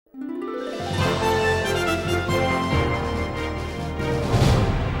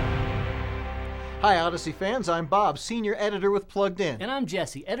Hi, Odyssey fans. I'm Bob, senior editor with Plugged In. And I'm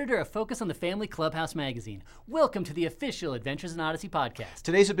Jesse, editor of Focus on the Family Clubhouse magazine. Welcome to the official Adventures in Odyssey podcast.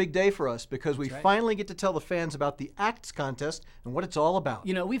 Today's a big day for us because we finally get to tell the fans about the A.C.T.S contest and what it's all about.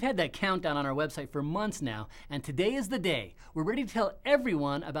 You know, we've had that countdown on our website for months now, and today is the day. We're ready to tell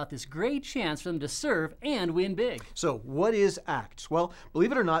everyone about this great chance for them to serve and win big. So, what is A.C.T.S? Well,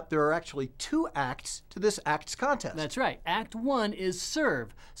 believe it or not, there are actually two acts to this A.C.T.S contest. That's right. Act 1 is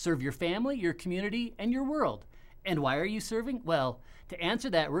serve. Serve your family, your community, and your world. And why are you serving? Well, to answer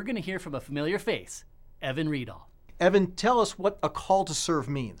that, we're going to hear from a familiar face, Evan Riedel. Evan, tell us what a call to serve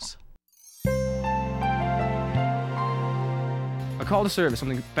means. A call to serve is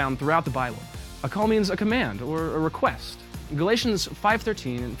something found throughout the Bible. A call means a command or a request. Galatians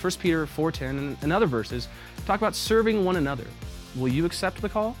 5:13 and 1 Peter 4:10 and other verses talk about serving one another. Will you accept the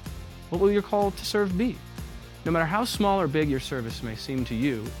call? What will your call to serve be? No matter how small or big your service may seem to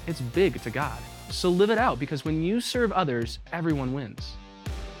you, it's big to God. So live it out, because when you serve others, everyone wins.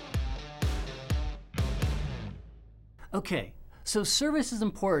 Okay, so service is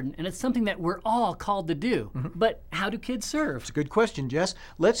important, and it's something that we're all called to do. But how do kids serve? It's a good question, Jess.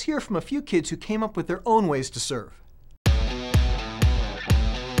 Let's hear from a few kids who came up with their own ways to serve.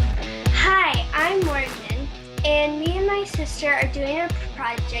 Hi, I'm Morgan, and me and my sister are doing a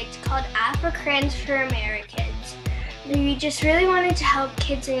project called Africans for Americans. We just really wanted to help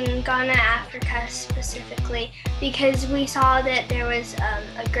kids in Ghana, Africa specifically, because we saw that there was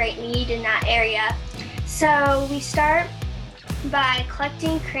a great need in that area. So we start by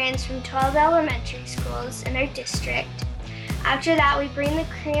collecting crayons from 12 elementary schools in our district. After that, we bring the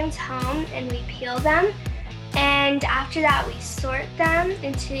crayons home and we peel them. And after that, we sort them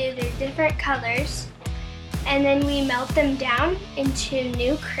into their different colors. And then we melt them down into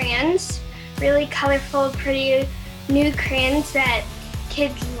new crayons, really colorful, pretty new crayons that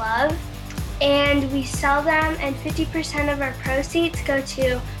kids love. And we sell them, and 50% of our proceeds go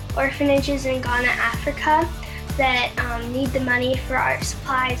to orphanages in Ghana, Africa that need the money for art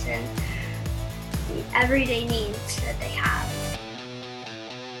supplies and everyday needs that they have.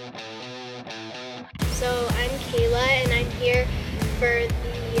 So I'm Kayla, and I'm here for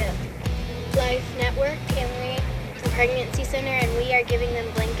the Life Network Family and Pregnancy Center, and we are giving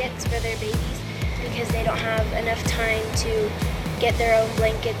them blankets for their babies because they don't have enough time to get their own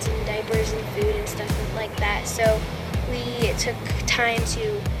blankets and diapers and food and stuff like that. So we took time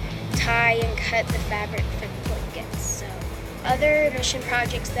to tie and cut the fabric for the blankets. So other mission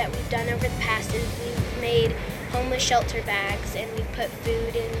projects that we've done over the past is we've made homeless shelter bags, and we put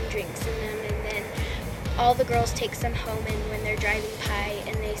food and drinks in them, and then all the girls take some home, and when they're driving by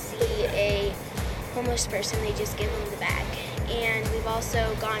and they see a homeless person, they just give them the bag. And we've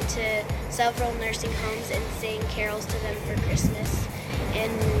also gone to several nursing homes and sang carols to them for Christmas,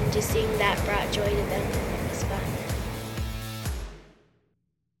 and just seeing that brought joy to them. It was fun.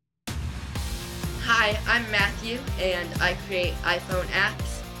 Hi, I'm Matthew, and I create iPhone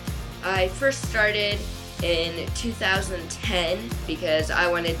apps. I first started in 2010 because I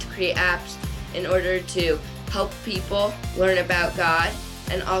wanted to create apps in order to help people learn about God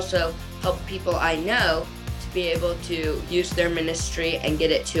and also help people I know to be able to use their ministry and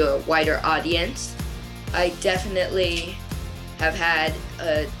get it to a wider audience. I definitely have had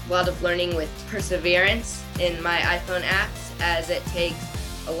a lot of learning with perseverance in my iPhone apps, as it takes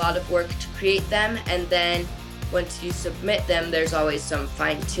a lot of work to create them, and then once you submit them, there's always some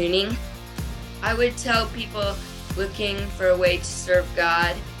fine-tuning. I would tell people looking for a way to serve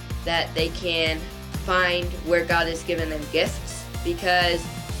God that they can find where God has given them gifts, because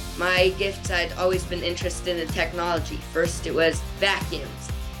my gifts, I'd always been interested in technology. First it was vacuums,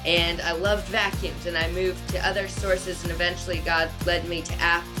 and I loved vacuums, and I moved to other sources, and eventually God led me to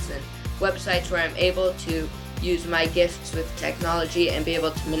apps and websites where I'm able to use my gifts with technology and be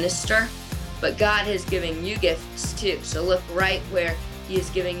able to minister. But God has given you gifts too, so look right where He is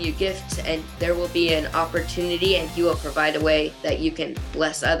giving you gifts, and there will be an opportunity, and He will provide a way that you can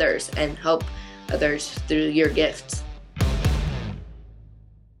bless others and help others through your gifts.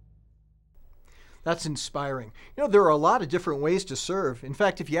 That's inspiring. You know, there are a lot of different ways to serve. In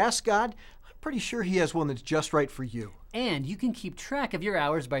fact, if you ask God, I'm pretty sure He has one that's just right for you. And you can keep track of your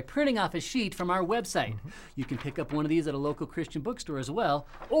hours by printing off a sheet from our website. You can pick up one of these at a local Christian bookstore as well,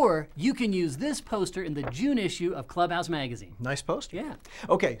 or you can use this poster in the June issue of Clubhouse Magazine. Nice poster. Yeah.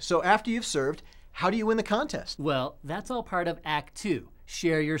 Okay, so after you've served, how do you win the contest? Well, that's all part of Act 2,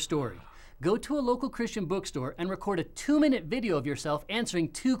 Share Your Story. Go to a local Christian bookstore and record a 2-minute video of yourself answering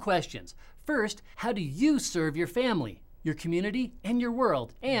 2 questions. First, how do you serve your family? your community, and your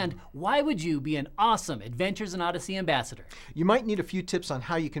world? And why would you be an awesome Adventures in Odyssey ambassador? You might need a few tips on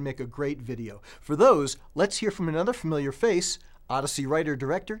how you can make a great video. For those, let's hear from another familiar face, Odyssey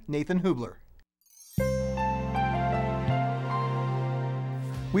writer-director Nathan Hubler.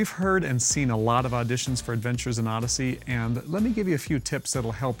 We've heard and seen a lot of auditions for Adventures in Odyssey, and let me give you a few tips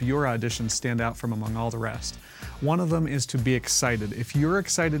that'll help your audition stand out from among all the rest. One of them is to be excited. If you're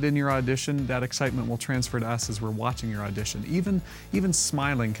excited in your audition, that excitement will transfer to us as we're watching your audition. Even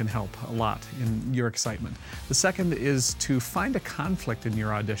smiling can help a lot in your excitement. The second is to find a conflict in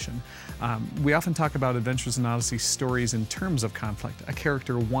your audition. We often talk about Adventures in Odyssey stories in terms of conflict. A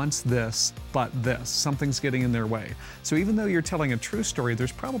character wants this, but this. Something's getting in their way. So even though you're telling a true story,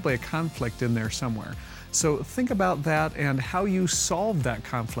 there's probably a conflict in there somewhere. So think about that and how you solve that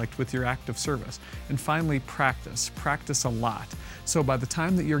conflict with your act of service. And finally, practice. Practice a lot. So by the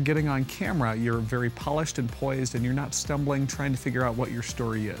time that you're getting on camera, you're very polished and poised, and you're not stumbling trying to figure out what your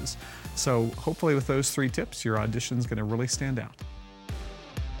story is. So hopefully with those 3 tips, your audition's going to really stand out.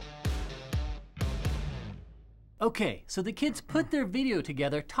 Okay, so the kids put their video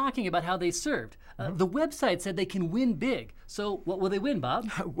together talking about how they served. The website said they can win big. So what will they win, Bob?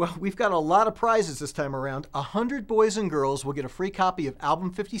 Well, we've got a lot of prizes this time around. 100 boys and girls will get a free copy of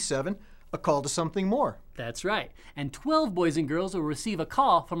Album 57, A Call to Something More. That's right. And 12 boys and girls will receive a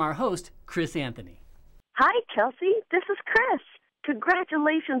call from our host, Chris Anthony. Hi, Chelsea. This is Chris.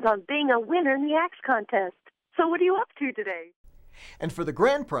 Congratulations on being a winner in the ACT contest. So what are you up to today? And for the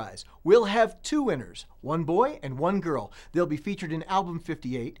grand prize, we'll have 2 winners, 1 boy and 1 girl. They'll be featured in Album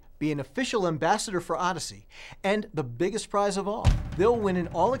 58, be an official ambassador for Odyssey. And the biggest prize of all, they'll win an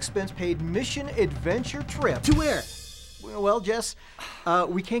all-expense-paid mission adventure trip. To where? Well, Jess,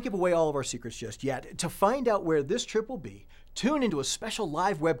 we can't give away all of our secrets just yet. To find out where this trip will be, tune into a special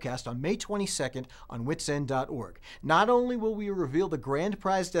live webcast on May 22nd on witsend.org. Not only will we reveal the grand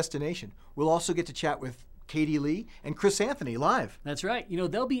prize destination, we'll also get to chat with Katie Lee and Chris Anthony live. That's right. You know,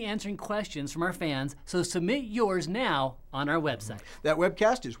 they'll be answering questions from our fans, so submit yours now on our website. That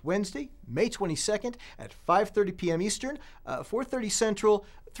webcast is Wednesday, May 22nd at 5:30 p.m. Eastern, 4:30 Central,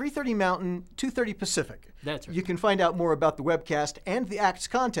 3:30 Mountain, 2:30 Pacific. That's right. You can find out more about the webcast and the ACTS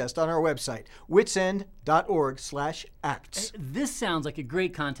contest on our website, witsend.org/acts. This sounds like a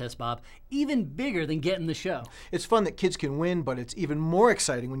great contest, Bob. Even bigger than getting the show. It's fun that kids can win, but it's even more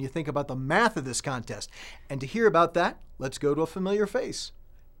exciting when you think about the math of this contest. And to hear about that, let's go to a familiar face,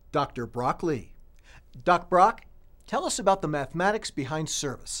 Dr. Brock Lee. Doc Brock, tell us about the mathematics behind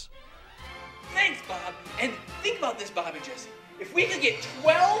service. Thanks, Bob. And think about this, Bob and Jesse. If we could get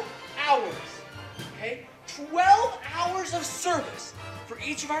 12 hours, okay? 12 hours of service for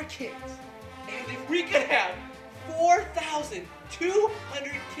each of our kids. And if we could have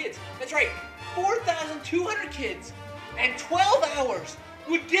 4,200 kids, that's right, 4,200 kids, and 12 hours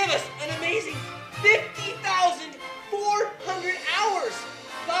would give us an amazing 50,400 hours.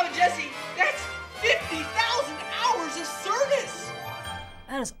 Bob and Jesse, that's 50,000 hours of service.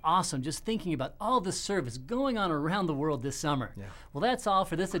 That is awesome, just thinking about all the service going on around the world this summer. Yeah. Well, that's all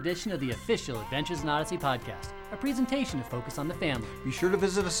for this edition of the official Adventures in Odyssey podcast, a presentation of Focus on the Family. Be sure to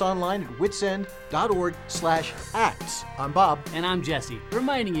visit us online at witsend.org/acts. I'm Bob. And I'm Jesse,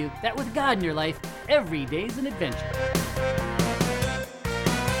 reminding you that with God in your life, every day's an adventure.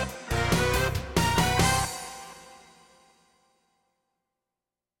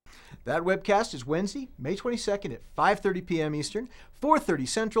 That webcast is Wednesday, May 22nd at 5:30 p.m. Eastern, 4:30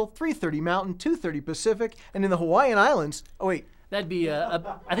 Central, 3:30 Mountain, 2:30 Pacific, and in the Hawaiian Islands, That'd be, I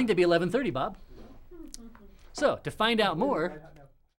think that'd be 11:30, Bob. So, to find out more,